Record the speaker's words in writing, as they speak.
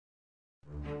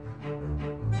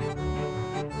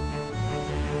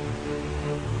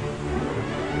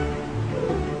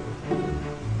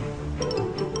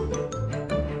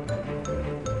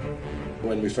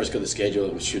When we first got the schedule,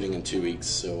 it was shooting in 2 weeks,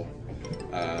 so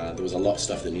there was a lot of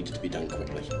stuff that needed to be done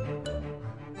quickly.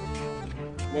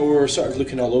 Well, we were sort of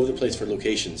looking all over the place for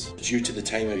locations. Due to the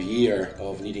time of year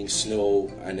of needing snow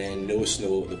and then no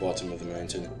snow at the bottom of the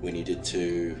mountain, we needed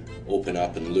to open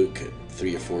up and look at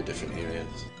 3 or 4 different areas.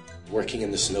 Working in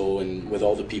the snow and with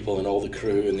all the people and all the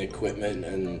crew and the equipment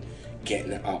and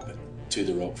getting it up to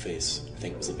the rock face, I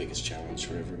think was the biggest challenge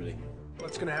for everybody.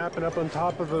 What's going to happen up on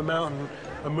top of the mountain,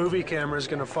 a movie camera is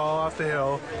going to fall off the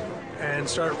hill and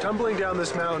start tumbling down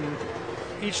this mountain,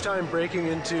 each time breaking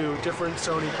into different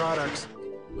Sony products.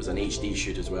 It was an HD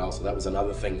shoot as well, so that was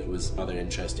another thing that was rather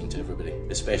interesting to everybody,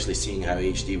 especially seeing how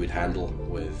HD would handle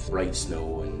with bright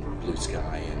snow and blue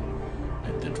sky,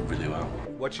 and it did really well.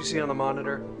 What you see on the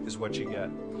monitor is what you get.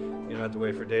 You don't have to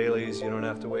wait for dailies, you don't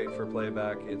have to wait for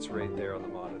playback, it's right there on the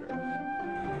monitor.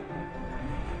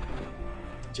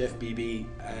 Jeff Beebe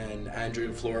and Andrew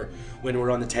and Floor, when we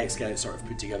were on the tech scout, sort of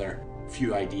put together a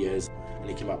few ideas, and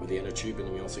he came up with the inner tube,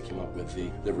 and we also came up with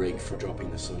the rig for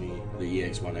dropping the Sony, the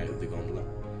EX1 out of the gondola.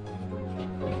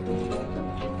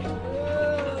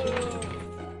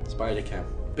 Spider-Cam.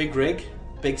 Big rig,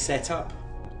 big setup,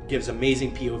 gives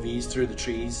amazing POVs through the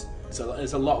trees. So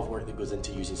there's a lot of work that goes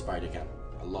into using Spider-Cam,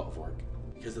 a lot of work.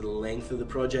 Because of the length of the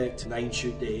project, 9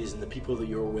 shoot days, and the people that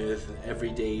you're with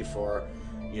every day for,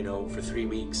 you know, for 3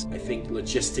 weeks, I think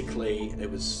logistically it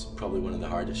was probably one of the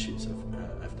hardest shoots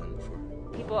I've done before.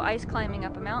 People ice climbing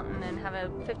up a mountain and have a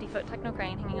 50-foot techno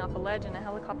crane hanging off a ledge and a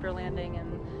helicopter landing,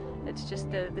 and it's just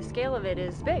the scale of it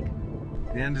is big.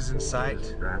 The end is in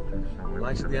sight.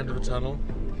 Light at the end of the tunnel.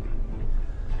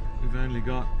 We've only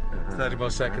got 30 more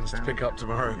seconds to pick up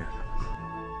tomorrow.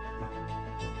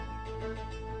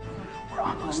 We're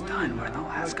almost done. We're in the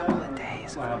last couple of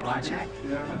days of the project.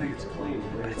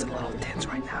 But it's a little tense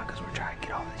right now because we're trying to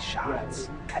get all these shots.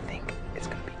 I think it's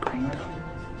going to be great though.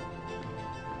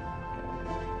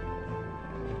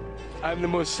 I'm the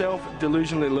most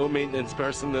self-delusionally low-maintenance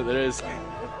person that there is.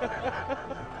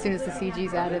 As soon as the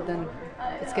CG's added, then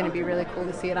it's going to be really cool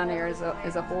to see it on air as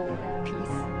a whole piece.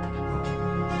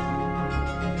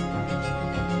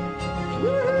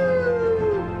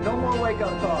 Woohoo! No more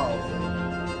wake-up calls.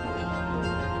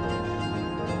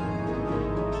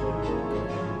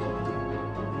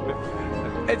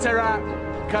 It's a wrap.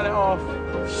 Cut it off.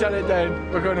 Shut it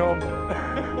down. We're going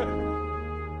home.